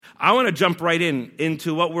I want to jump right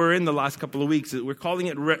into what we're in the last couple of weeks. We're calling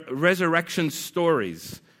it Resurrection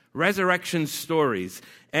Stories. Resurrection Stories.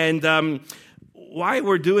 And why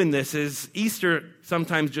we're doing this is Easter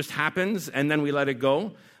sometimes just happens and then we let it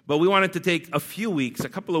go. But we wanted to take a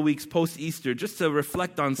couple of weeks post-Easter, just to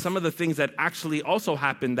reflect on some of the things that actually also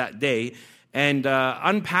happened that day and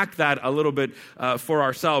unpack that a little bit for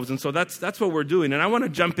ourselves. And so that's what we're doing. And I want to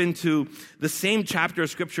jump into the same chapter of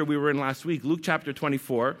Scripture we were in last week, Luke chapter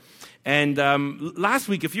 24. And last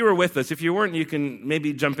week, if you were with us, if you weren't, you can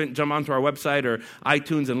maybe jump onto our website or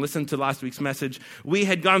iTunes and listen to last week's message. We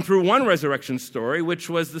had gone through one resurrection story, which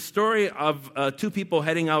was the story of two people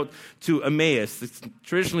heading out to Emmaus. It's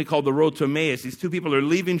traditionally called the road to Emmaus. These two people are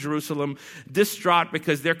leaving Jerusalem, distraught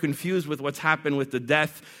because they're confused with what's happened with the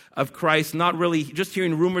death of Christ, not really just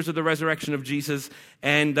hearing rumors of the resurrection of Jesus.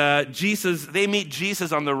 And they meet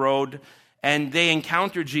Jesus on the road. And they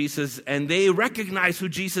encounter Jesus, and they recognize who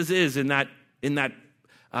Jesus is in that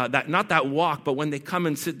not that walk, but when they come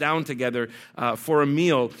and sit down together for a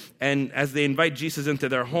meal, and as they invite Jesus into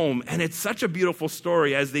their home. And it's such a beautiful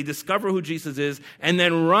story as they discover who Jesus is, and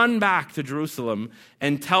then run back to Jerusalem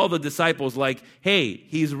and tell the disciples, like, hey,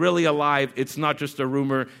 he's really alive. It's not just a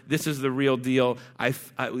rumor. This is the real deal.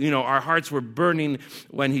 Our hearts were burning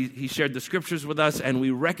when he shared the scriptures with us, and we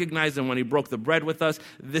recognized him when he broke the bread with us.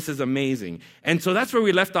 This is amazing. And so that's where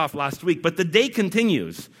we left off last week. But the day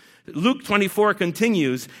continues. Luke 24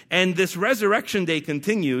 continues, and this resurrection day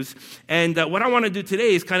continues. And what I want to do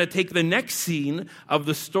today is kind of take the next scene of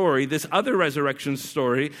the story, this other resurrection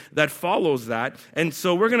story that follows that. And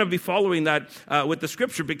so we're going to be following that with the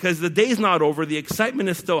scripture, because the day's not over, the excitement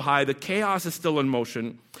is still high, the chaos is still in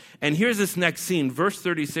motion. And here's this next scene, verse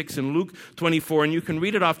 36 in Luke 24, and you can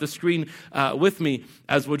read it off the screen with me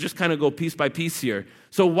as we'll just kind of go piece by piece here.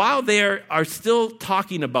 So while they are still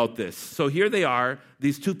talking about this, so here they are,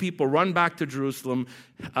 these two people run back to Jerusalem,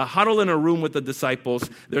 huddle in a room with the disciples.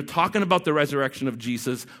 They're talking about the resurrection of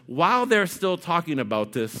Jesus. While they're still talking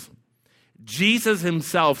about this, Jesus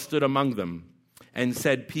himself stood among them and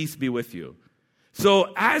said, "Peace be with you."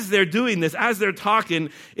 So as they're doing this, as they're talking,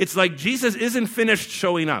 it's like Jesus isn't finished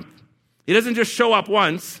showing up. He doesn't just show up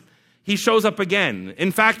once. He shows up again.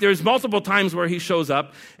 In fact, there's multiple times where he shows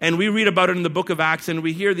up, and we read about it in the book of Acts, and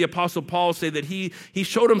we hear the Apostle Paul say that he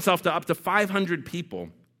showed himself to up to 500 people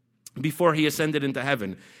before he ascended into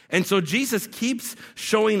heaven. And so Jesus keeps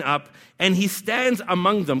showing up, and he stands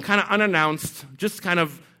among them, kind of unannounced, just kind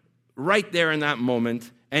of right there in that moment,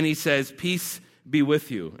 and he says, "Peace be with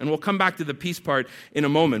you." And we'll come back to the peace part in a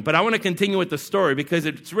moment. But I want to continue with the story because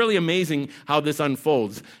it's really amazing how this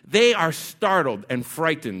unfolds. They are startled and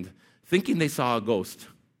frightened, thinking they saw a ghost,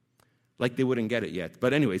 like they wouldn't get it yet.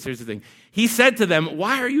 But anyways, here's the thing. He said to them,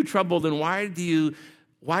 "Why are you troubled, and why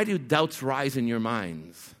do doubts rise in your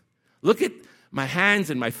minds? Look at my hands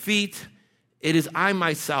and my feet. It is I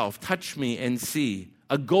myself. Touch me and see.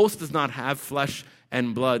 A ghost does not have flesh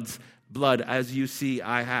and blood as you see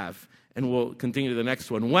I have." And we'll continue to the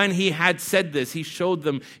next one. When he had said this, he showed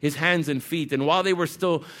them his hands and feet. And while they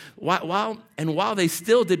still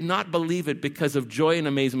did not believe it because of joy and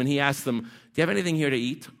amazement, he asked them, "Do you have anything here to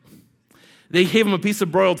eat?" They gave him a piece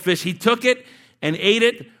of broiled fish. He took it and ate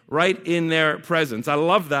it right in their presence. I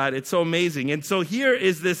love that. It's so amazing. And so here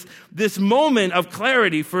is this moment of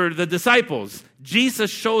clarity for the disciples.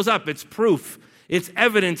 Jesus shows up. It's proof. It's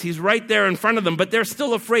evidence. He's right there in front of them, but they're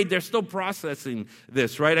still afraid. They're still processing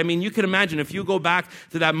this, right? I mean, you can imagine if you go back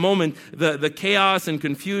to that moment, the chaos and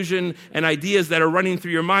confusion and ideas that are running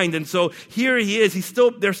through your mind. And so here he is.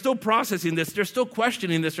 They're still processing this. They're still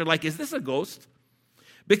questioning this. They're like, is this a ghost?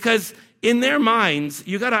 Because in their minds,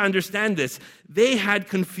 you got to understand this. They had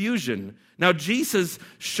confusion. Now, Jesus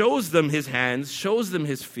shows them his hands, shows them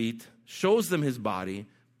his feet, shows them his body,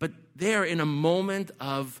 but they're in a moment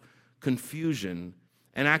of confusion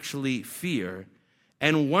and actually fear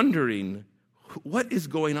and wondering what is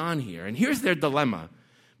going on here. And here's their dilemma,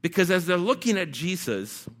 because as they're looking at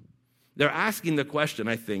Jesus, they're asking the question,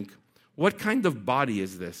 I think, what kind of body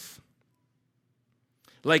is this?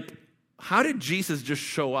 Like, how did Jesus just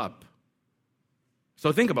show up?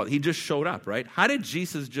 So think about it. He just showed up, right? How did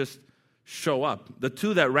Jesus just show up? The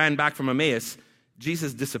two that ran back from Emmaus,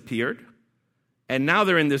 Jesus disappeared, and now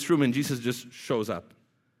they're in this room and Jesus just shows up.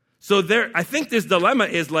 So I think this dilemma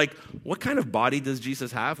is like, what kind of body does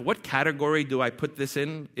Jesus have? What category do I put this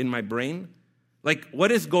in my brain? Like,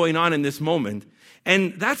 what is going on in this moment?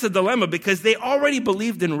 And that's a dilemma because they already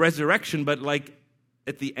believed in resurrection, but like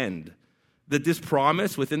at the end. that this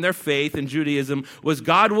promise within their faith in Judaism was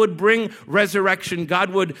God would bring resurrection.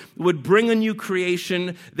 God would bring a new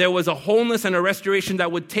creation. There was a wholeness and a restoration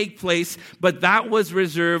that would take place, but that was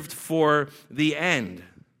reserved for the end.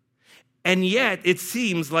 And yet, it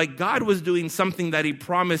seems like God was doing something that he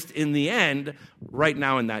promised in the end right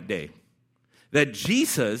now in that day. That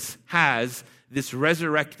Jesus has this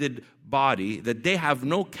resurrected body that they have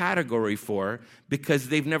no category for because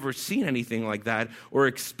they've never seen anything like that or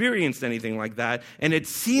experienced anything like that. And it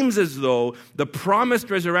seems as though the promised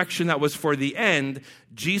resurrection that was for the end,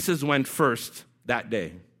 Jesus went first that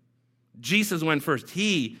day. Jesus went first.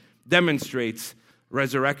 He demonstrates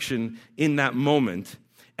resurrection in that moment.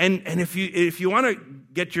 And if you want to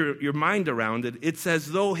get your mind around it, it's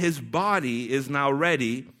as though his body is now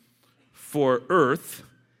ready for earth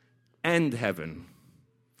and heaven.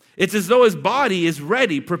 It's as though his body is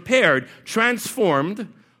ready, prepared,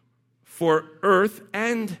 transformed for earth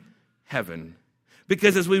and heaven.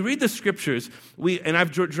 Because as we read the scriptures, and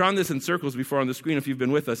I've drawn this in circles before on the screen if you've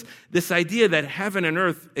been with us, this idea that heaven and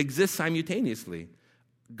earth exist simultaneously.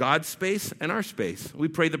 God's space and our space. We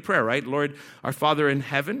pray the prayer, right? Lord, our Father in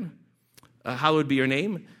heaven, hallowed be your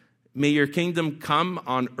name. May your kingdom come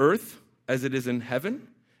on earth as it is in heaven.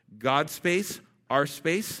 God's space, our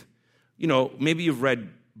space. You know, maybe you've read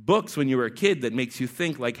books when you were a kid that makes you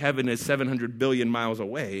think like heaven is 700 billion miles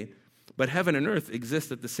away, but heaven and earth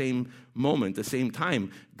exist at the same moment, the same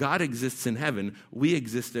time. God exists in heaven, we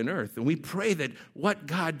exist in earth, and we pray that what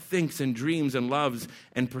God thinks and dreams and loves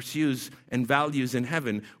and pursues and values in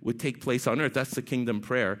heaven would take place on earth. That's the kingdom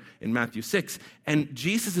prayer in Matthew 6. And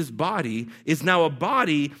Jesus' body is now a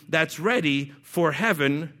body that's ready for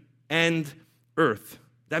heaven and earth.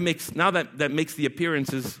 That makes the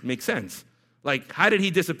appearances make sense. Like, how did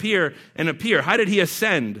he disappear and appear? How did he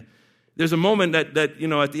ascend? There's a moment that you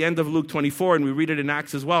know, at the end of Luke 24, and we read it in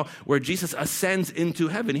Acts as well, where Jesus ascends into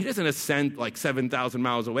heaven. He doesn't ascend like 7,000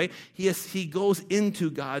 miles away. He goes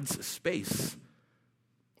into God's space.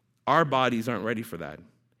 Our bodies aren't ready for that.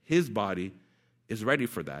 His body is ready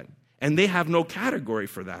for that. And they have no category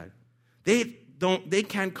for that. They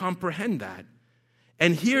can't comprehend that.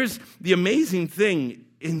 And here's the amazing thing,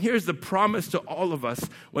 and here's the promise to all of us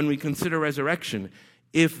when we consider resurrection.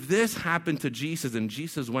 If this happened to Jesus and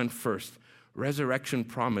Jesus went first, resurrection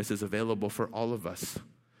promise is available for all of us.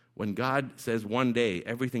 When God says one day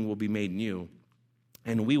everything will be made new,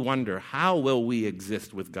 and we wonder, how will we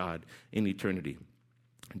exist with God in eternity?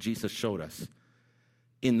 Jesus showed us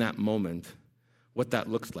in that moment what that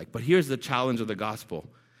looks like. But here's the challenge of the gospel.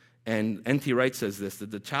 And N.T. Wright says this,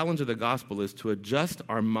 that the challenge of the gospel is to adjust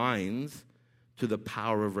our minds to the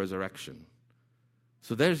power of resurrection.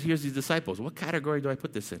 So here's these disciples. What category do I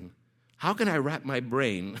put this in? How can I wrap my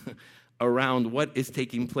brain around what is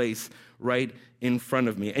taking place right in front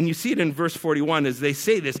of me? And you see it in verse 41 as they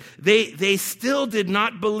say this. They still did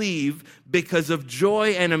not believe because of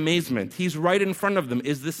joy and amazement. He's right in front of them.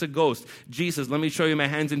 Is this a ghost? Jesus, let me show you my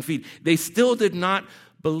hands and feet. They still did not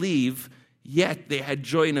believe, yet they had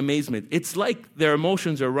joy and amazement. It's like their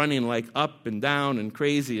emotions are running like up and down and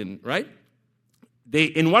crazy, and right?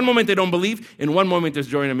 In one moment they don't believe, in one moment there's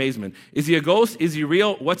joy and amazement. Is he a ghost? Is he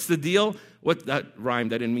real? What's the deal? That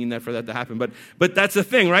rhymed, I didn't mean that for that to happen, but that's the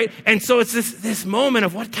thing, right? And so it's this moment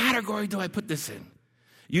of what category do I put this in?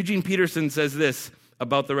 Eugene Peterson says this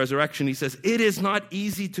about the resurrection. He says, it is not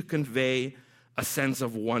easy to convey a sense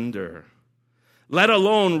of wonder, let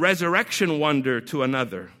alone resurrection wonder to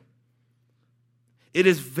another.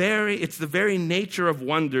 It's the very nature of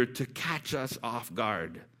wonder to catch us off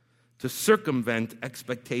guard, to circumvent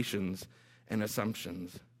expectations and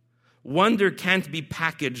assumptions. Wonder can't be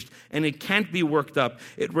packaged and it can't be worked up.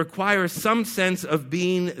 It requires some sense of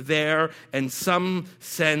being there and some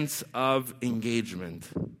sense of engagement.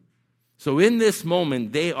 So in this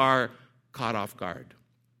moment, they are caught off guard.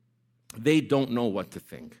 They don't know what to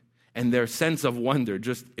think. And their sense of wonder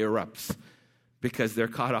just erupts because they're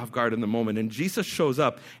caught off guard in the moment. And Jesus shows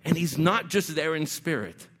up, and he's not just there in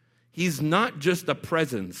spirit. He's not just a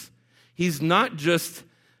presence. He's not just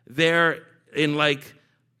there in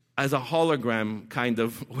as a hologram kind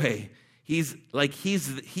of way. He's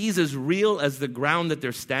as real as the ground that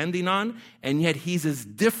they're standing on, and yet he's as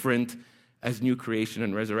different as new creation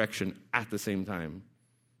and resurrection at the same time.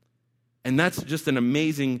 And that's just an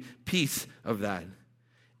amazing piece of that.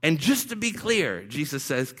 And just to be clear, Jesus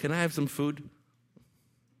says, can I have some food?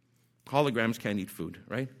 Holograms can't eat food,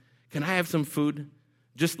 right? Can I have some food?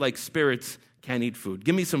 Just like spirits can't eat food.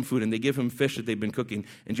 Give me some food. And they give him fish that they've been cooking.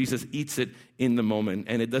 And Jesus eats it in the moment.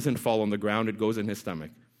 And it doesn't fall on the ground. It goes in his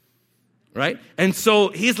stomach. Right? And so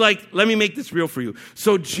he's like, let me make this real for you.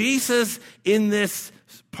 So Jesus, in this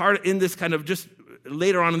part in this kind of just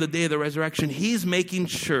later on in the day of the resurrection, he's making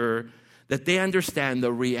sure that they understand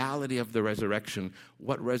the reality of the resurrection,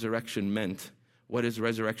 what resurrection meant, what his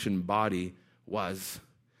resurrection body was,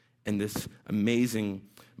 and this amazing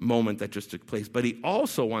moment that just took place. But he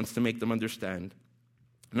also wants to make them understand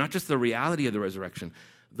not just the reality of the resurrection,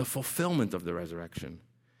 the fulfillment of the resurrection,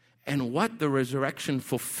 and what the resurrection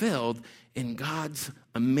fulfilled in God's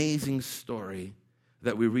amazing story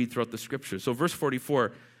that we read throughout the Scriptures. So verse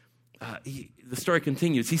 44, the story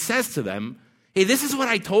continues. He says to them, hey, this is what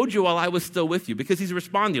I told you while I was still with you, because he's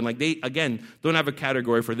responding like they, again, don't have a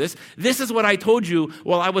category for this. This is what I told you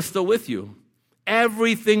while I was still with you.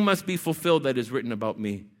 Everything must be fulfilled that is written about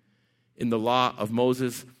me in the law of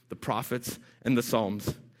Moses, the prophets, and the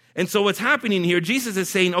Psalms. And so what's happening here, Jesus is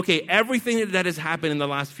saying, okay, everything that has happened in the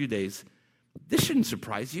last few days, this shouldn't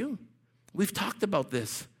surprise you. We've talked about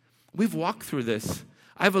this. We've walked through this.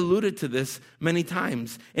 I've alluded to this many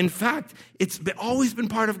times. In fact, it's always been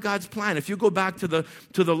part of God's plan. If you go back to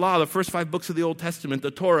the law, the first 5 books of the Old Testament,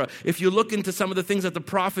 the Torah, if you look into some of the things that the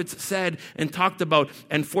prophets said and talked about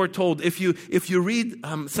and foretold, if you read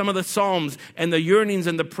some of the Psalms and the yearnings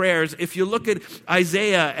and the prayers, if you look at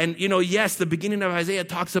Isaiah, and yes, the beginning of Isaiah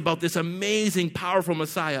talks about this amazing, powerful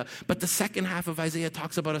Messiah, but the second half of Isaiah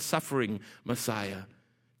talks about a suffering Messiah.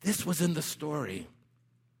 This was in the story.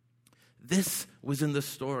 This was in the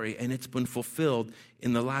story, and it's been fulfilled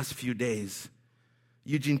in the last few days.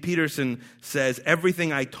 Eugene Peterson says,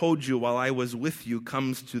 everything I told you while I was with you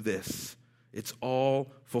comes to this. It's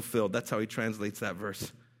all fulfilled. That's how he translates that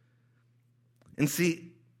verse. And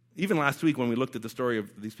see, even last week when we looked at the story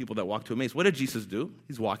of these people that walked to Emmaus, what did Jesus do?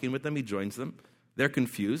 He's walking with them. He joins them. They're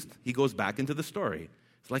confused. He goes back into the story.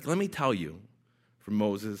 It's like, let me tell you from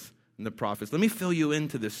Moses and the prophets. Let me fill you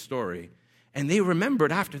into this story. And they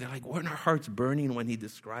remembered after. They're like, weren't our hearts burning when he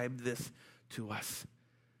described this to us?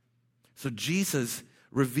 So Jesus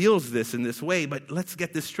reveals this in this way, but let's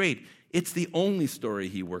get this straight. It's the only story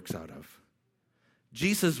he works out of.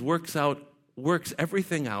 Jesus works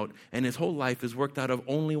everything out, and his whole life is worked out of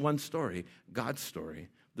only one story, God's story,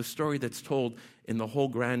 the story that's told in the whole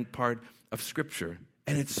grand part of Scripture.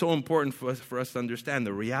 And it's so important for us to understand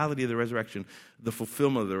the reality of the resurrection, the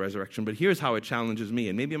fulfillment of the resurrection. But here's how it challenges me,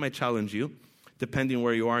 and maybe it might challenge you, depending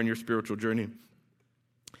where you are in your spiritual journey.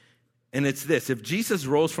 And it's this: if Jesus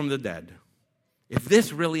rose from the dead, if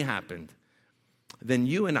this really happened, then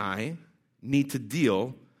you and I need to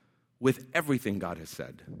deal with everything God has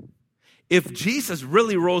said. If Jesus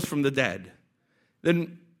really rose from the dead,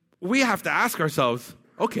 then we have to ask ourselves,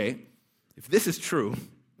 okay, if this is true,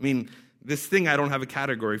 this thing I don't have a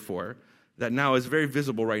category for, that now is very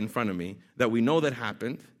visible right in front of me, that we know that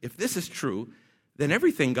happened, if this is true, then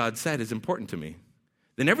everything God said is important to me.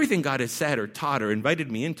 Then everything God has said or taught or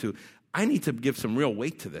invited me into, I need to give some real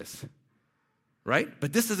weight to this, right?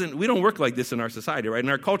 But we don't work like this in our society, right? In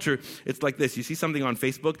our culture, it's like this. You see something on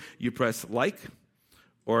Facebook, you press like,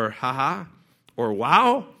 or haha, or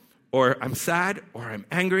wow, or I'm sad, or I'm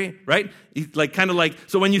angry, right?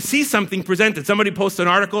 So when you see something presented, somebody posts an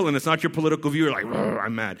article and it's not your political view, you're like,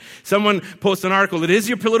 I'm mad. Someone posts an article, it is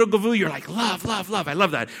your political view, you're like, love, love, love, I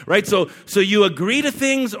love that, right? So you agree to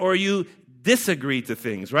things or you disagree to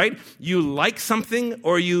things, right? You like something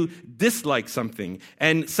or you dislike something.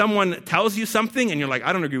 And someone tells you something and you're like,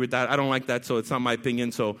 I don't agree with that, I don't like that, so it's not my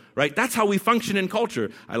opinion, so, right? That's how we function in culture.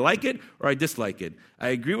 I like it or I dislike it. I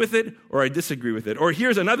agree with it or I disagree with it. Or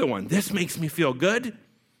here's another one. This makes me feel good,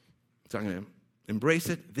 so I'm going to embrace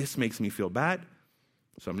it. This makes me feel bad,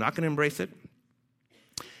 so I'm not going to embrace it.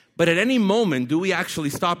 But at any moment, do we actually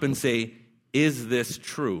stop and say, is this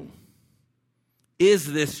true?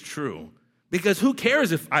 Is this true? Because who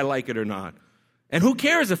cares if I like it or not? And who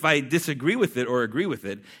cares if I disagree with it or agree with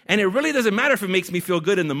it? And it really doesn't matter if it makes me feel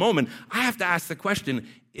good in the moment. I have to ask the question,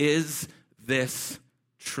 is this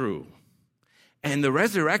true? And the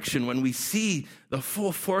resurrection, when we see the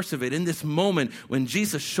full force of it in this moment, when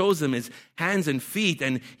Jesus shows them his hands and feet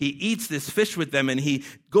and he eats this fish with them and he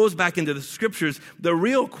goes back into the Scriptures, the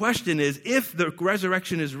real question is, if the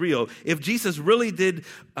resurrection is real, if Jesus really did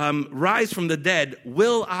rise from the dead,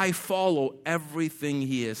 will I follow everything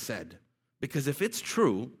he has said? Because if it's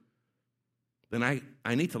true, then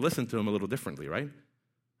I need to listen to him a little differently, right?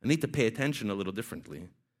 I need to pay attention a little differently.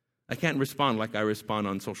 I can't respond like I respond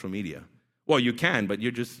on social media. Well, you can, but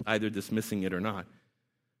you're just either dismissing it or not.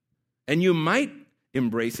 And you might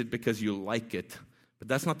embrace it because you like it, but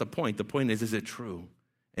that's not the point. The point is it true?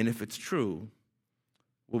 And if it's true,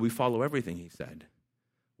 will we follow everything he said?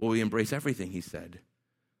 Will we embrace everything he said?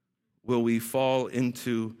 Will we fall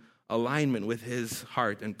into alignment with his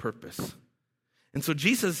heart and purpose? And so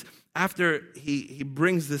Jesus, after he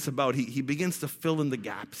brings this about, he begins to fill in the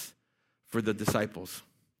gaps for the disciples.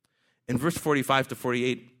 In verse 45 to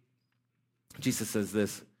 48, Jesus says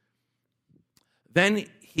this.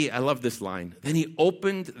 I love this line. Then he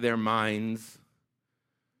opened their minds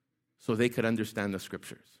so they could understand the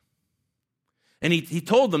scriptures. And he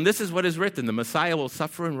told them, this is what is written. The Messiah will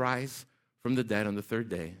suffer and rise from the dead on the third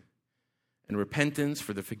day. And repentance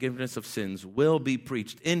for the forgiveness of sins will be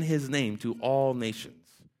preached in his name to all nations.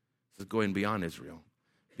 This is going beyond Israel,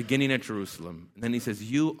 beginning at Jerusalem. And then he says,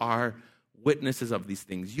 you are witnesses of these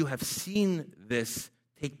things. You have seen this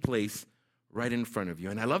take place right in front of you.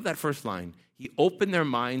 And I love that first line. He opened their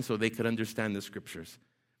minds so they could understand the scriptures.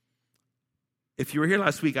 If you were here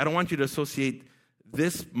last week, I don't want you to associate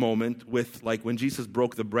this moment with like when Jesus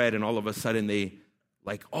broke the bread and all of a sudden they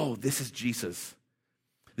like, oh, this is Jesus.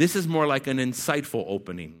 This is more like an insightful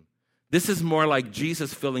opening. This is more like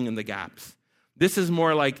Jesus filling in the gaps. This is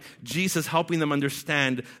more like Jesus helping them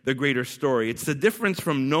understand the greater story. It's the difference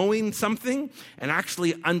from knowing something and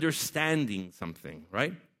actually understanding something,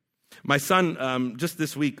 right? My son, just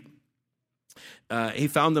this week, he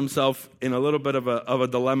found himself in a little bit of a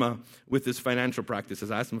dilemma with his financial practices.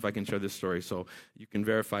 I asked him if I can share this story, so you can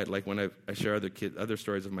verify it. Like when I share other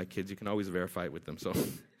stories of my kids, you can always verify it with them. So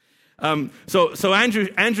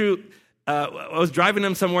Andrew, I was driving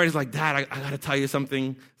him somewhere. He's like, Dad, I got to tell you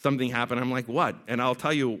something. Something happened. I'm like, what? And I'll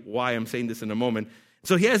tell you why I'm saying this in a moment.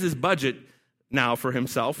 So he has his budget now for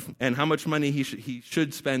himself and how much money he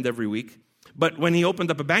should spend every week. But when he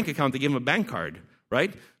opened up a bank account, they gave him a bank card,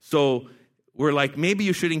 right? So we're like, maybe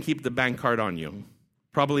you shouldn't keep the bank card on you.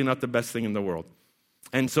 Probably not the best thing in the world.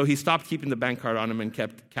 And so he stopped keeping the bank card on him and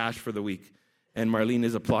kept cash for the week. And Marlene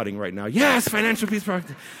is applauding right now. Yes, financial peace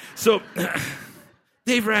project. So,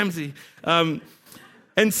 Dave Ramsey. But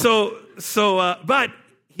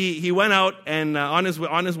he went out and on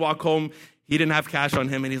his walk home, he didn't have cash on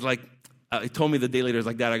him. And he's like, he told me the day later, he's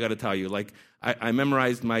like, Dad, I got to tell you, like, I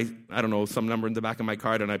memorized some number in the back of my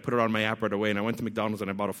card and I put it on my app right away. And I went to McDonald's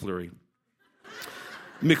and I bought a flurry.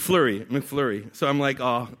 McFlurry. So I'm like,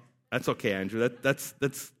 oh, that's okay, Andrew. That's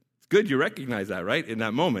good. You recognize that, right? In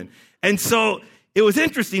that moment. And so it was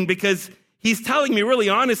interesting because he's telling me really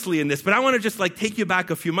honestly in this, but I want to just like take you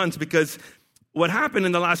back a few months because what happened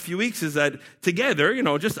in the last few weeks is that together,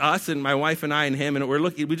 just us and my wife and I and him, and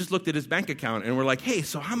we just looked at his bank account and we're like, hey,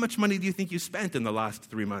 so how much money do you think you spent in the last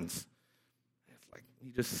 3 months? It's like,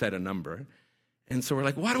 he just said a number. And so we're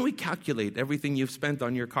like, why don't we calculate everything you've spent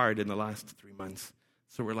on your card in the last 3 months?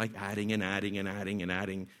 So we're like adding and adding and adding and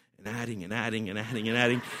adding and adding and adding and adding and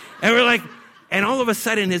adding. And we're like, and all of a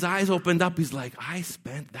sudden his eyes opened up. He's like, I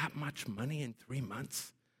spent that much money in 3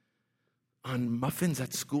 months on muffins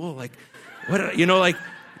at school? Like, what,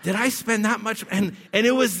 did I spend that much? And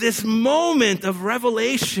it was this moment of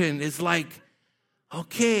revelation. It's like,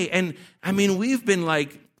 okay. And I mean, we've been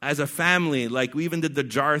like, as a family, like we even did the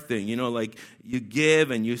jar thing, like you give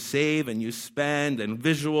and you save and you spend and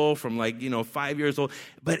visual from 5 years old.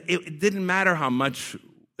 But it didn't matter how much,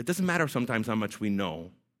 it doesn't matter sometimes how much we know,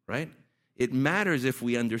 right? It matters if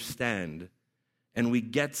we understand and we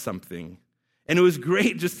get something. And it was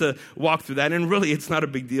great just to walk through that. And really, it's not a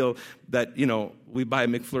big deal that, we buy a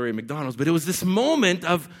McFlurry at McDonald's. But it was this moment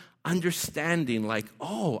of understanding like,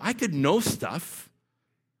 oh, I could know stuff,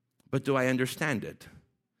 but do I understand it?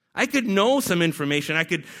 I could know some information. I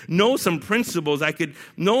could know some principles. I could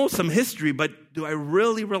know some history, but do I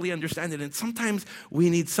really, really understand it? And sometimes we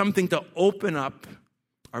need something to open up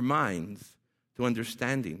our minds to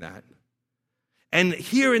understanding that. And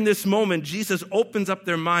here in this moment, Jesus opens up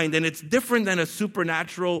their mind, and it's different than a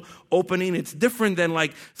supernatural opening. It's different than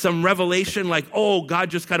like some revelation, like, oh, God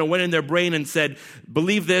just kind of went in their brain and said,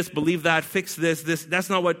 believe this, believe that, fix this. That's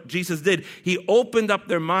not what Jesus did. He opened up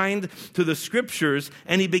their mind to the scriptures,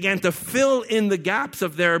 and he began to fill in the gaps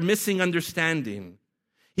of their missing understanding.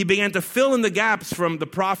 He began to fill in the gaps from the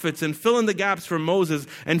prophets and fill in the gaps from Moses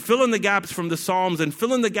and fill in the gaps from the Psalms and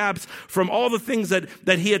fill in the gaps from all the things that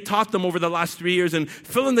he had taught them over the last 3 years and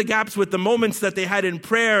fill in the gaps with the moments that they had in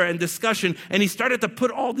prayer and discussion. And he started to put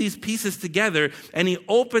all these pieces together, and he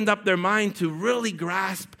opened up their mind to really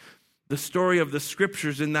grasp the story of the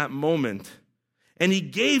scriptures in that moment. And he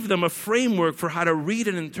gave them a framework for how to read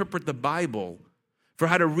and interpret the Bible, for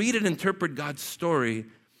how to read and interpret God's story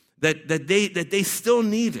that they still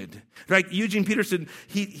needed. Right? Eugene Peterson,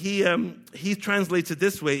 he translates it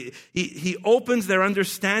this way. He opens their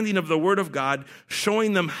understanding of the Word of God,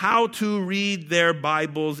 showing them how to read their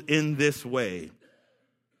Bibles in this way.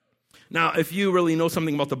 Now, if you really know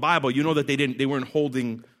something about the Bible, you know that they weren't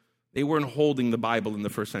holding the Bible in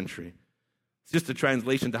the first century. It's just a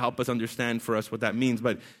translation to help us understand for us what that means.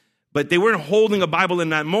 But they weren't holding a Bible in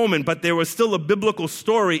that moment, but there was still a biblical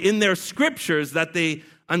story in their scriptures that they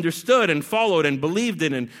understood and followed and believed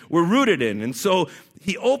in and were rooted in. And so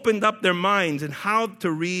he opened up their minds in how to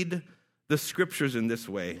read the scriptures in this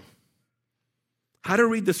way. How to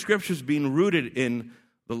read the scriptures being rooted in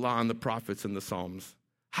the law and the prophets and the Psalms.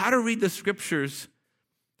 How to read the scriptures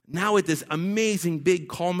now at this amazing, big,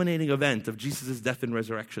 culminating event of Jesus' death and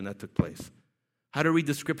resurrection that took place. How to read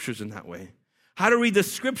the scriptures in that way. How to read the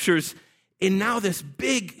scriptures in now this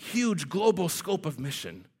big, huge, global scope of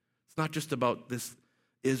mission. It's not just about this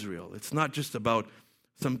Israel. It's not just about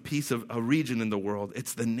some piece of a region in the world.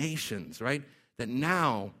 It's the nations, right? That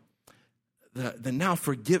now,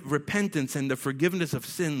 repentance and the forgiveness of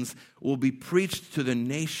sins will be preached to the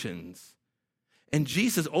nations. And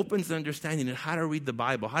Jesus opens the understanding of how to read the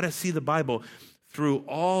Bible, how to see the Bible through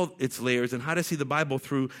all its layers, and how to see the Bible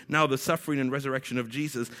through now the suffering and resurrection of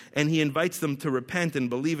Jesus. And he invites them to repent and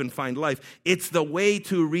believe and find life. It's the way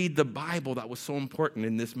to read the Bible that was so important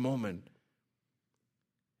in this moment.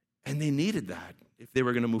 And they needed that if they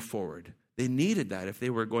were going to move forward. They needed that if they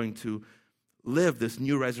were going to live this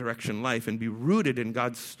new resurrection life and be rooted in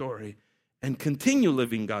God's story and continue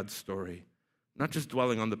living God's story. Not just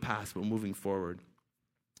dwelling on the past, but moving forward.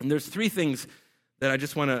 And there's three things that I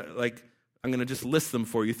just want to, I'm going to just list them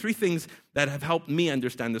for you. Three things that have helped me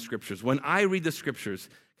understand the scriptures. When I read the scriptures,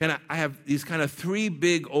 I have these kind of three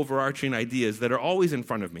big overarching ideas that are always in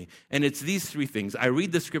front of me. And it's these three things. I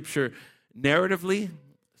read the scripture narratively.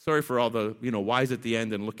 Sorry for all the, whys at the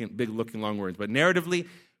end and big looking long words. But narratively,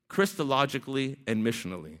 Christologically, and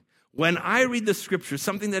missionally. When I read the scriptures,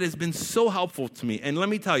 something that has been so helpful to me, and let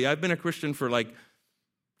me tell you, I've been a Christian for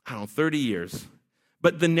 30 years.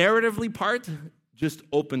 But the narratively part just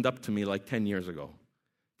opened up to me 10 years ago.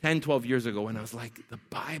 10, 12 years ago when I was like, the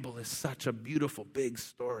Bible is such a beautiful, big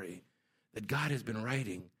story that God has been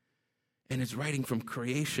writing. And is writing from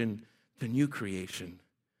creation to new creation.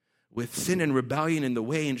 With sin and rebellion in the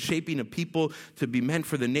way and shaping a people to be meant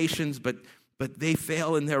for the nations, but they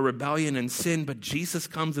fail in their rebellion and sin. But Jesus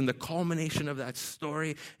comes in the culmination of that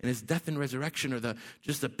story, and his death and resurrection are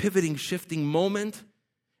just a pivoting, shifting moment.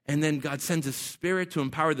 And then God sends his Spirit to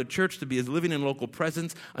empower the church to be his living and local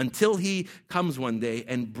presence until he comes one day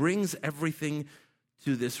and brings everything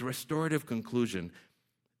to this restorative conclusion.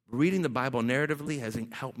 Reading the Bible narratively has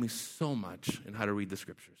helped me so much in how to read the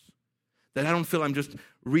scriptures. That I don't feel I'm just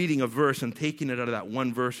reading a verse and taking it out of that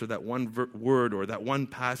one verse or that one word or that one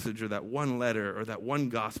passage or that one letter or that one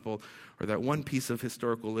gospel or that one piece of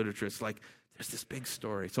historical literature. It's there's this big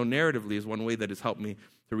story. So narratively is one way that has helped me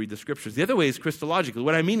to read the scriptures. The other way is Christologically.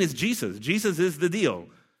 What I mean is Jesus. Jesus is the deal.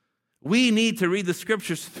 We need to read the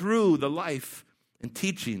scriptures through the life and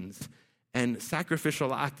teachings and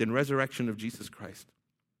sacrificial act and resurrection of Jesus Christ.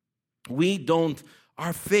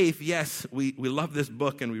 Our faith, yes, we love this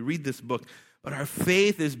book and we read this book, but our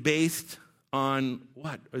faith is based on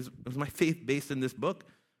what? Is my faith based in this book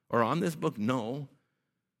or on this book? No.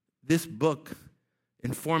 This book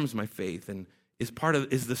informs my faith and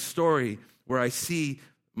is the story where I see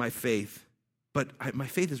my faith, but my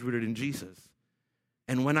faith is rooted in Jesus.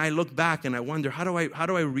 And when I look back and I wonder, how do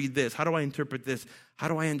I read this? How do I interpret this? How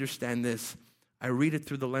do I understand this? I read it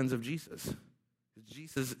through the lens of Jesus.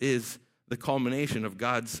 Jesus is the culmination of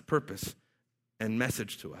God's purpose and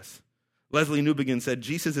message to us. Leslie Newbegin said,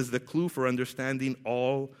 Jesus is the clue for understanding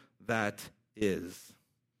all that is.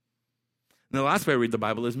 And the last way I read the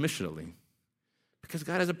Bible is missionally, because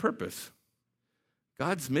God has a purpose.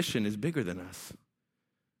 God's mission is bigger than us.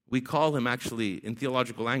 We call him, actually, in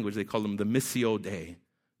theological language, they call him the Missio Dei,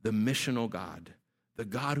 the missional God, the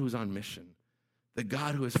God who's on mission, the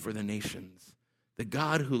God who is for the nations, the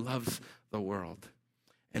God who loves the world.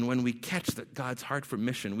 And when we catch God's heart for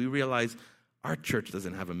mission, we realize our church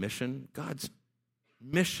doesn't have a mission. God's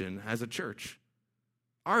mission has a church.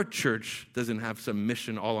 Our church doesn't have some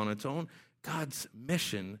mission all on its own. God's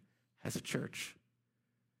mission has a church.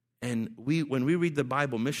 And when we read the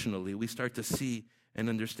Bible missionally, we start to see and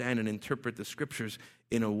understand and interpret the scriptures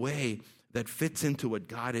in a way that fits into what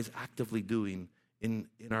God is actively doing in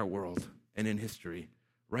our world and in history,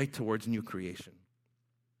 right towards new creation.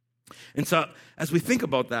 And so as we think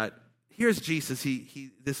about that, here's Jesus.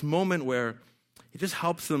 He this moment where he just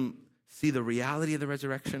helps them see the reality of the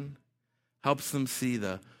resurrection, helps them see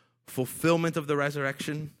the fulfillment of the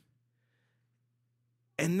resurrection.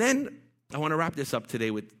 And then I want to wrap this up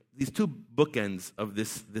today with these two bookends of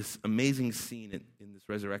this amazing scene in this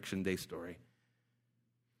Resurrection Day story.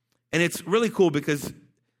 And it's really cool because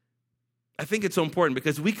I think it's so important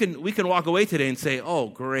because we can walk away today and say, oh,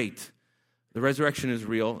 great. The resurrection is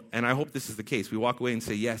real, and I hope this is the case. We walk away and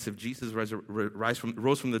say, yes, if Jesus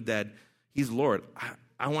rose from the dead, he's Lord.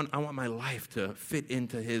 I want my life to fit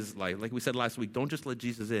into his life. Like we said last week, don't just let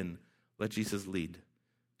Jesus in, let Jesus lead.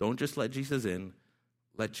 Don't just let Jesus in,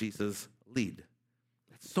 let Jesus lead.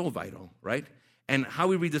 That's so vital, right? And how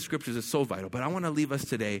we read the scriptures is so vital. But I want to leave us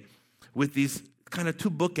today with these kind of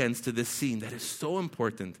two bookends to this scene that is so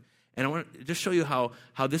important. And I want to just show you how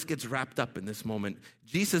this gets wrapped up in this moment.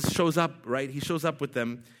 Jesus shows up, right? He shows up with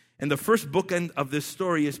them. And the first bookend of this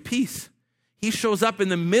story is peace. He shows up in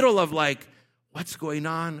the middle of like, what's going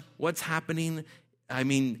on? What's happening? I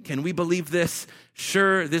mean, can we believe this?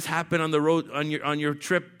 Sure, this happened on the road, on your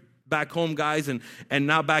trip back home, guys, and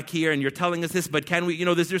now back here, and you're telling us this, but can we,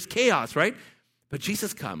 there's chaos, right? But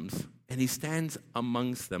Jesus comes, and he stands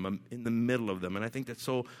amongst them, in the middle of them, and I think that's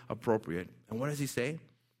so appropriate. And what does he say?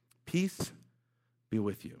 Peace be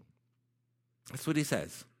with you. That's what he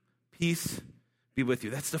says. Peace be with you.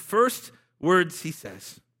 That's the first words he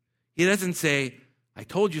says. He doesn't say, I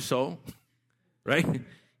told you so, right?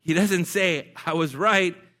 He doesn't say, I was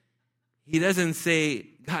right. He doesn't say,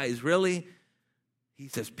 guys, really? He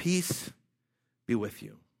says, peace be with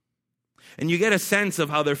you. And you get a sense of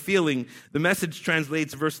how they're feeling. The Message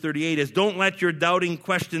translates verse 38 as, don't let your doubting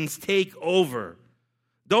questions take over.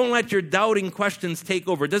 Don't let your doubting questions take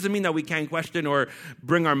over. It doesn't mean that we can't question or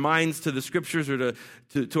bring our minds to the scriptures or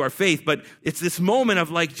to our faith, but it's this moment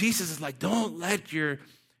of like, Jesus is like, don't let the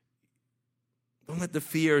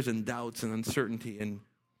fears and doubts and uncertainty and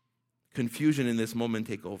confusion in this moment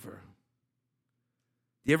take over.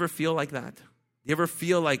 Do you ever feel like that? Do you ever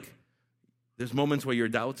feel like there's moments where your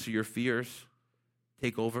doubts or your fears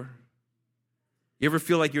take over? You ever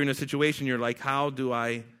feel like you're in a situation, you're like, how do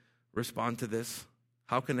I respond to this?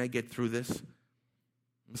 How can I get through this?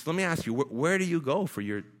 So let me ask you, where do you go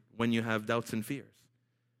when you have doubts and fears?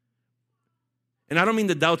 And I don't mean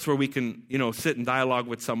the doubts where we can, sit and dialogue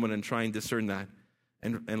with someone and try and discern that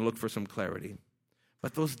and look for some clarity.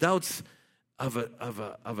 But those doubts of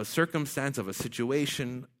a circumstance, of a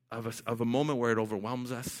situation, of a moment where it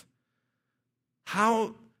overwhelms us,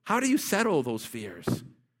 how do you settle those fears?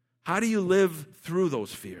 How do you live through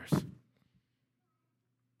those fears?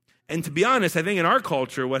 And to be honest, I think in our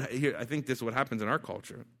culture, I think this is what happens in our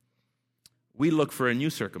culture. We look for a new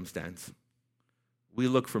circumstance. We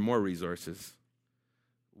look for more resources.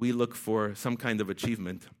 We look for some kind of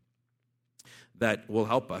achievement that will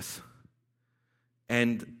help us.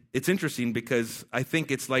 And it's interesting because I think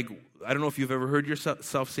it's like, I don't know if you've ever heard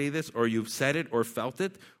yourself say this, or you've said it or felt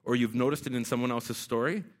it, or you've noticed it in someone else's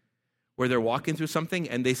story, where they're walking through something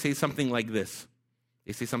and they say something like this.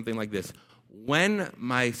 They say something like this. When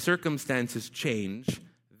my circumstances change,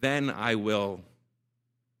 then I will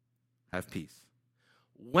have peace.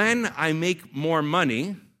 When I make more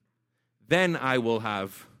money, then I will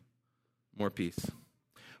have more peace.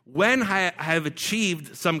 When I have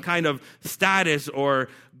achieved some kind of status or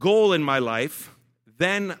goal in my life,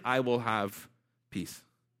 then I will have peace.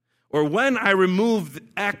 Or when I remove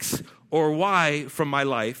X or Y from my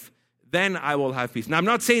life, then I will have peace. Now, I'm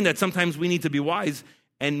not saying that sometimes we need to be wise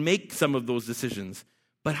and make some of those decisions,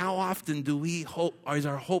 but how often is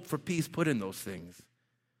our hope for peace put in those things?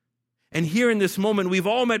 And here in this moment, we've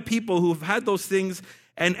all met people who've had those things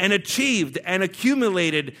and achieved and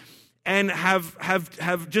accumulated and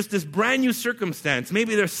have just this brand new circumstance.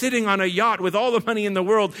 Maybe they're sitting on a yacht with all the money in the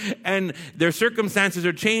world and their circumstances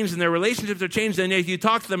are changed and their relationships are changed, and if you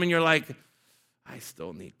talk to them and you're like, I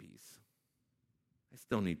still need peace. I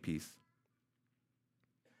still need peace.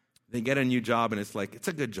 They get a new job and it's like, it's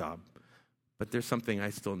a good job, but there's something I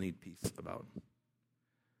still need peace about.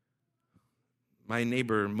 My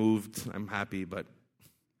neighbor moved, I'm happy, but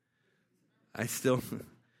I still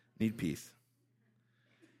need peace.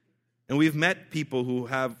 And we've met people who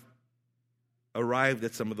have arrived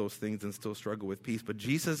at some of those things and still struggle with peace. But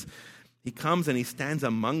Jesus, he comes and he stands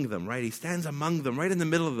among them, right? He stands among them, right in the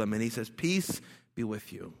middle of them, and he says, peace be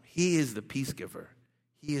with you. He is the peace giver.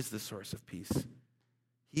 He is the source of peace.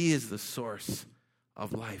 He is the source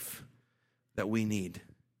of life that we need.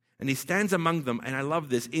 And he stands among them, and I love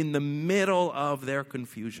this, in the middle of their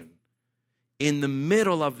confusion, in the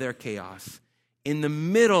middle of their chaos, in the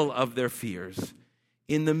middle of their fears,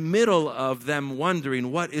 in the middle of them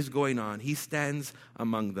wondering what is going on. He stands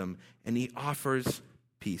among them, and he offers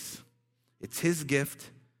peace. It's his gift.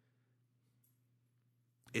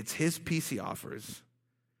 It's his peace he offers.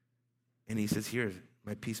 And he says, here,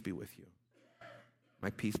 my peace be with you. My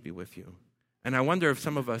peace be with you. And I wonder if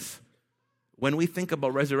some of us, when we think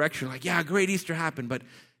about resurrection, like, yeah, great Easter happened, but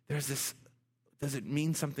there's this, does it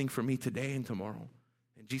mean something for me today and tomorrow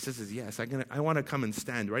And Jesus says, yes, I want to come and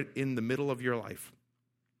stand right in the middle of your life.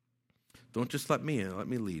 Don't just let me in, let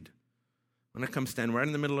me lead. I want to come stand right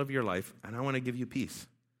in the middle of your life, and I want to give you peace.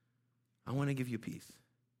 I want to give you peace.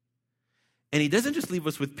 And he doesn't just leave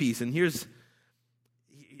us with peace. And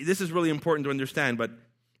this is really important to understand, but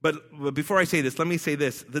before I say this, let me say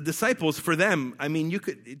this. The disciples, for them, I mean, you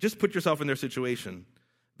could just put yourself in their situation.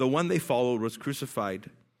 The one they followed was crucified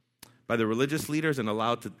by the religious leaders and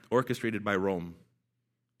orchestrated by Rome.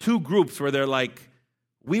 Two groups where they're like,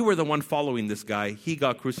 we were the one following this guy. He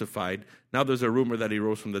got crucified. Now there's a rumor that he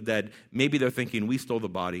rose from the dead. Maybe they're thinking, we stole the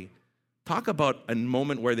body. Talk about a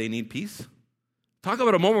moment where they need peace. Talk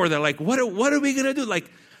about a moment where they're like, what are we going to do? Like,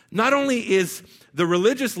 not only is the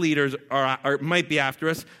religious leaders might be after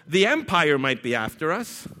us, the empire might be after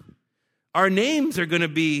us. Our names are going to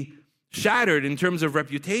be shattered in terms of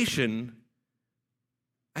reputation.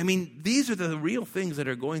 I mean, these are the real things that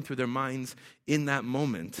are going through their minds in that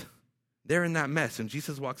moment. They're in that mess, and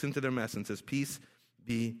Jesus walks into their mess and says, peace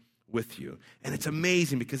be with you. And it's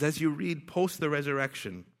amazing because as you read post the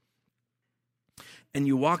resurrection, and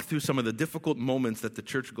you walk through some of the difficult moments that the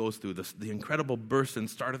church goes through, the incredible birth and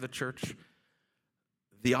start of the church,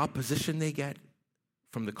 the opposition they get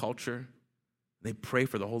from the culture, they pray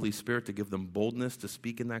for the Holy Spirit to give them boldness to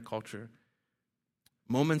speak in that culture.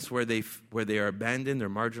 Moments where they are abandoned, they're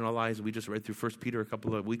marginalized. We just read through 1 Peter a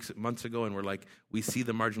couple of months ago, and we're like, we see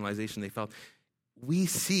the marginalization they felt. We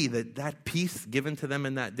see that peace given to them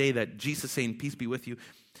in that day, that Jesus saying, peace be with you,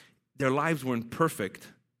 their lives weren't perfect,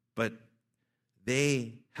 but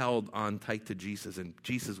they held on tight to Jesus, and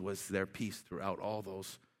Jesus was their peace throughout all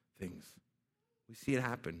those things. We see it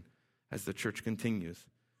happen as the church continues.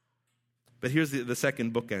 But here's the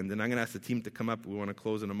second bookend, and I'm going to ask the team to come up. We want to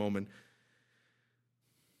close in a moment.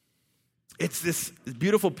 It's this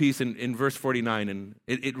beautiful piece in verse 49, and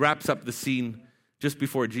it wraps up the scene just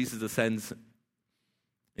before Jesus ascends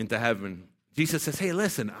into heaven. Jesus says, hey,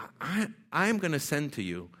 listen, I'm going to send to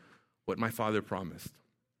you what my Father promised.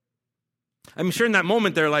 I'm sure in that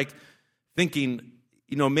moment they're like thinking,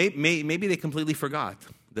 maybe they completely forgot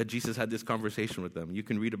that Jesus had this conversation with them. You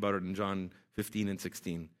can read about it in John 15 and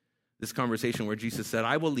 16. This conversation where Jesus said,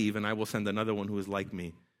 I will leave and I will send another one who is like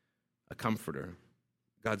me, a comforter,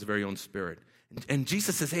 God's very own Spirit. And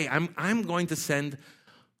Jesus says, hey, I'm going to send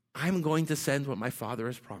what my Father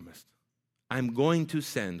has promised. I'm going to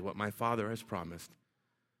send what my Father has promised.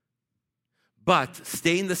 But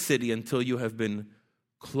stay in the city until you have been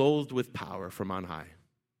clothed with power from on high.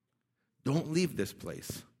 Don't leave this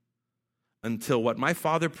place until what my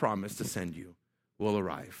Father promised to send you will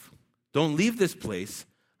arrive. Don't leave this place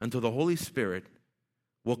until the Holy Spirit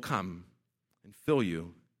will come and fill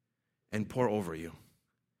you and pour over you.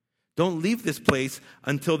 Don't leave this place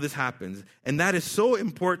until this happens. And that is so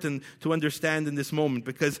important to understand in this moment,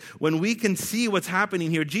 because when we can see what's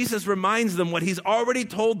happening here, Jesus reminds them what he's already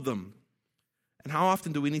told them. And how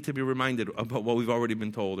often do we need to be reminded about what we've already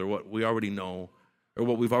been told, or what we already know, or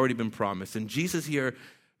what we've already been promised? And Jesus here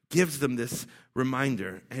gives them this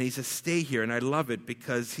reminder, and he says, stay here. And I love it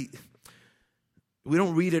because we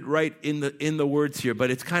don't read it right in the words here, but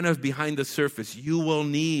it's kind of behind the surface. You will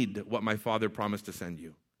need what my Father promised to send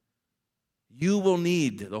you. You will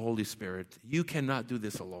need the Holy Spirit. You cannot do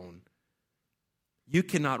this alone. You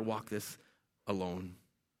cannot walk this alone.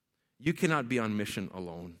 You cannot be on mission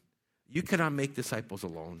alone. You cannot make disciples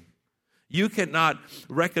alone. You cannot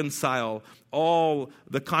reconcile all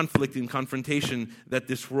the conflict and confrontation that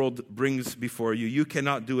this world brings before you. You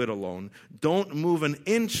cannot do it alone. Don't move an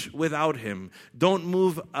inch without him. Don't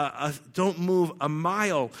move a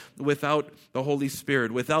mile without the Holy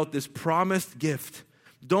Spirit, without this promised gift.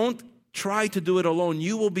 Don't try to do it alone.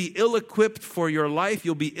 You will be ill-equipped for your life.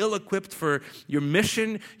 You'll be ill-equipped for your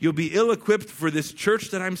mission. You'll be ill-equipped for this church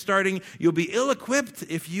that I'm starting. You'll be ill-equipped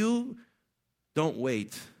if you don't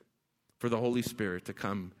wait for the Holy Spirit to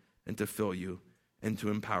come and to fill you and to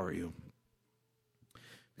empower you.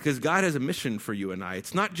 Because God has a mission for you and I.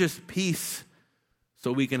 It's not just peace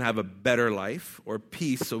so we can have a better life, or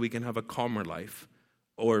peace so we can have a calmer life,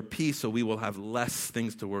 or peace so we will have less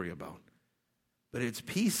things to worry about. But it's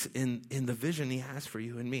peace in the vision he has for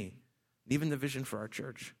you and me, even the vision for our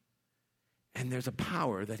church. And there's a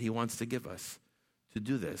power that he wants to give us to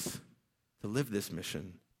do this, to live this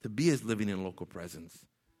mission, to be his living in local presence,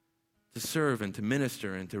 to serve and to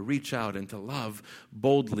minister and to reach out and to love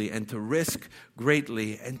boldly and to risk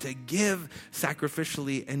greatly and to give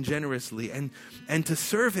sacrificially and generously and to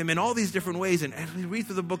serve him in all these different ways. And as we read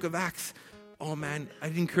through the book of Acts, oh man,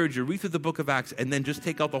 I'd encourage you, read through the book of Acts and then just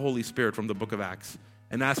take out the Holy Spirit from the book of Acts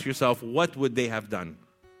and ask yourself, what would they have done?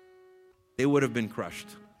 They would have been crushed.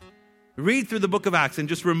 Read through the book of Acts and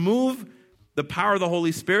just remove the power of the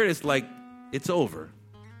Holy Spirit. It's like, it's over.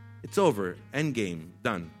 It's over. End game.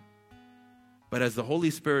 Done. But as the Holy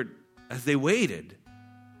Spirit, as they waited,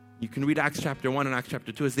 you can read Acts chapter 1 and Acts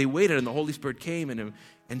chapter 2, as they waited and the Holy Spirit came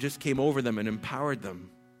and just came over them and empowered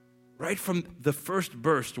them. Right from the first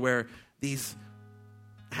burst where these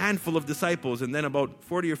handful of disciples and then about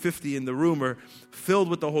 40 or 50 in the room are filled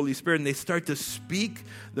with the Holy Spirit, and they start to speak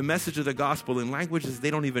the message of the gospel in languages they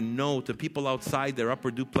don't even know to people outside their upper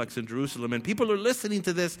duplex in Jerusalem. And people are listening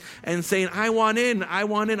to this and saying, I want in,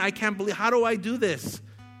 I can't believe, how do I do this?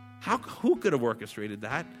 Who could have orchestrated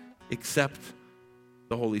that except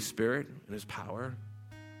the Holy Spirit and His power?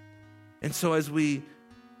 And so as we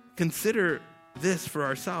consider this for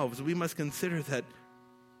ourselves, we must consider that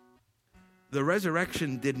the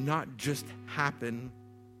resurrection did not just happen,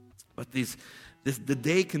 but the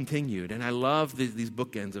day continued. And I love these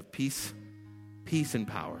bookends of peace and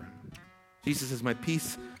power. Jesus says, my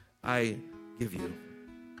peace I give you.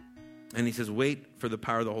 And He says, wait for the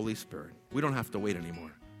power of the Holy Spirit. We don't have to wait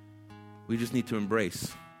anymore. We just need to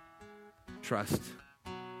embrace, trust,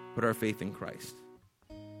 put our faith in Christ.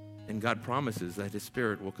 And God promises that His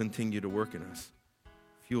Spirit will continue to work in us,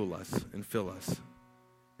 fuel us, and fill us.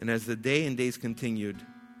 And as the day and days continued,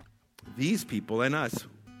 these people and us,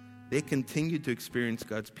 they continued to experience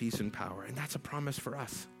God's peace and power. And that's a promise for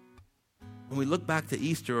us. When we look back to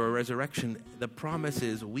Easter or resurrection, the promise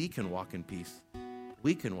is we can walk in peace.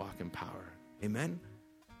 We can walk in power. Amen?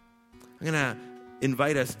 I'm going to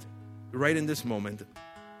invite us right in this moment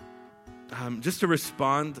just to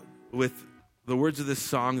respond with the words of this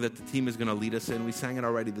song that the team is going to lead us in. We sang it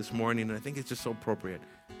already this morning, and I think it's just so appropriate.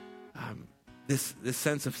 This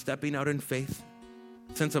sense of stepping out in faith,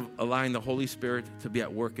 sense of allowing the Holy Spirit to be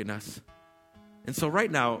at work in us. And so right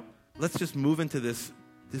now, let's just move into this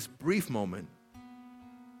brief moment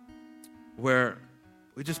where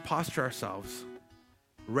we just posture ourselves,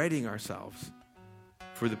 readying ourselves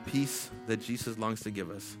for the peace that Jesus longs to give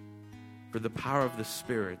us, for the power of the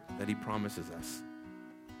Spirit that He promises us.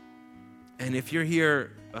 And if you're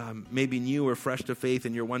here, maybe new or fresh to faith,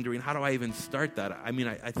 and you're wondering, how do I even start that? I mean,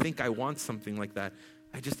 I think I want something like that.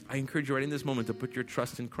 I encourage you right in this moment to put your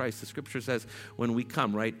trust in Christ. The Scripture says when we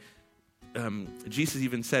come, right, Jesus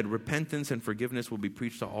even said, repentance and forgiveness will be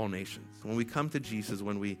preached to all nations. When we come to Jesus,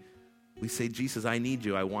 when we say, Jesus, I need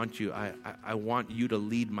you, I want you, I want you to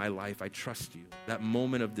lead my life, I trust you. That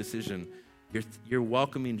moment of decision, you're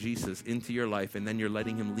welcoming Jesus into your life, and then you're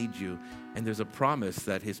letting Him lead you. And there's a promise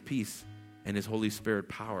that His peace and His Holy Spirit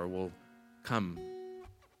power will come,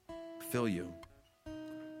 fill you.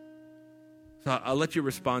 So I'll let you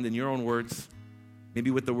respond in your own words, maybe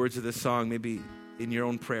with the words of this song, maybe in your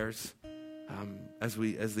own prayers, as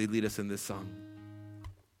they lead us in this song.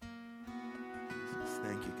 Jesus,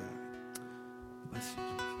 thank you, God. Bless you,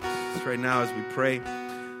 Jesus. Just right now as we pray,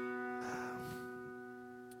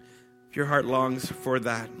 if your heart longs for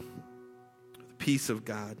that, the peace of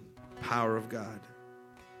God, power of God,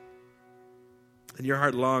 and your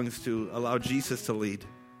heart longs to allow Jesus to lead.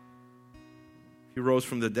 He rose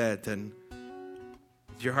from the dead, and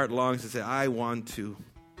your heart longs to say, I want to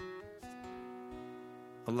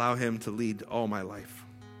allow Him to lead all my life,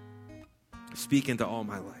 speak into all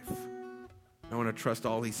my life. I want to trust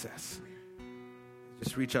all He says.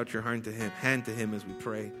 Just reach out your hand to Him as we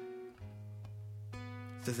pray.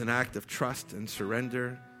 It's as an act of trust and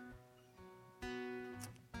surrender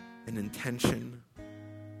and intention.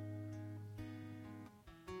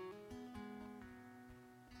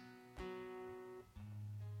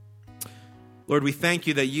 Lord, we thank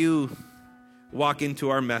you that you walk into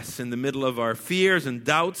our mess in the middle of our fears and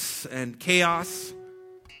doubts and chaos,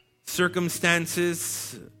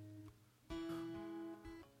 circumstances.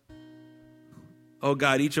 Oh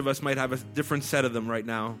God, each of us might have a different set of them right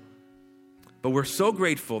now. But we're so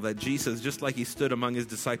grateful that Jesus, just like He stood among His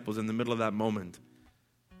disciples in the middle of that moment,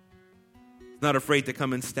 is not afraid to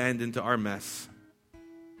come and stand into our mess,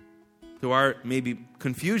 to our maybe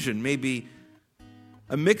confusion, maybe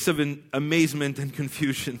a mix of amazement and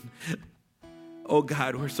confusion. Oh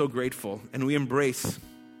God, we're so grateful, and we embrace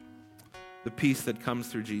the peace that comes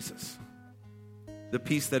through Jesus, the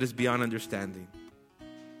peace that is beyond understanding,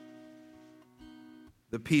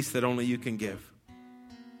 the peace that only you can give.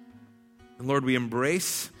 And Lord, we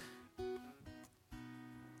embrace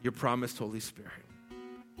your promised Holy Spirit.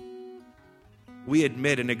 We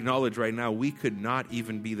admit and acknowledge right now we could not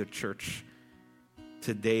even be the church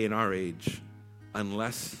today in our age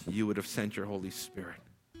unless you would have sent your Holy Spirit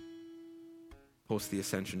post the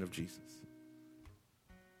ascension of Jesus.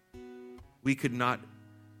 We could not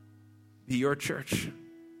be your church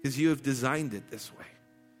because you have designed it this way.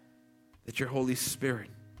 that your Holy Spirit,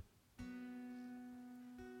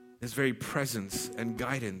 His very presence and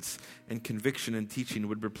guidance and conviction and teaching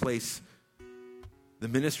would replace the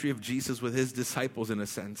ministry of Jesus with His disciples in a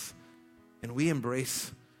sense. And we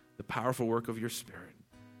embrace the powerful work of your Spirit.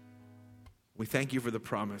 We thank you for the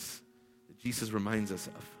promise that Jesus reminds us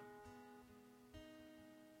of.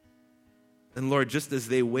 And Lord, just as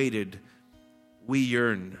they waited, we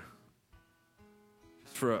yearn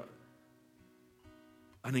for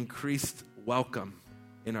an increased welcome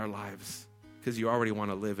in our lives, because you already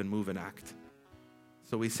want to live and move and act.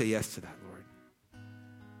 So we say yes to that, Lord.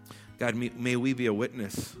 God, may we be a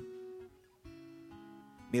witness.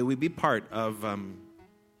 May we be part of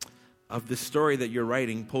the story that you're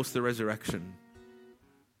writing post the resurrection,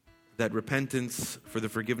 that repentance for the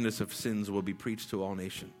forgiveness of sins will be preached to all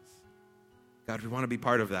nations. God, we want to be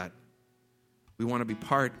part of that. We want to be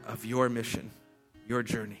part of your mission, your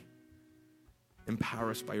journey. Empower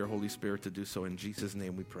us by your Holy Spirit to do so. In Jesus'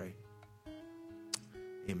 name we pray.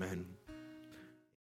 Amen.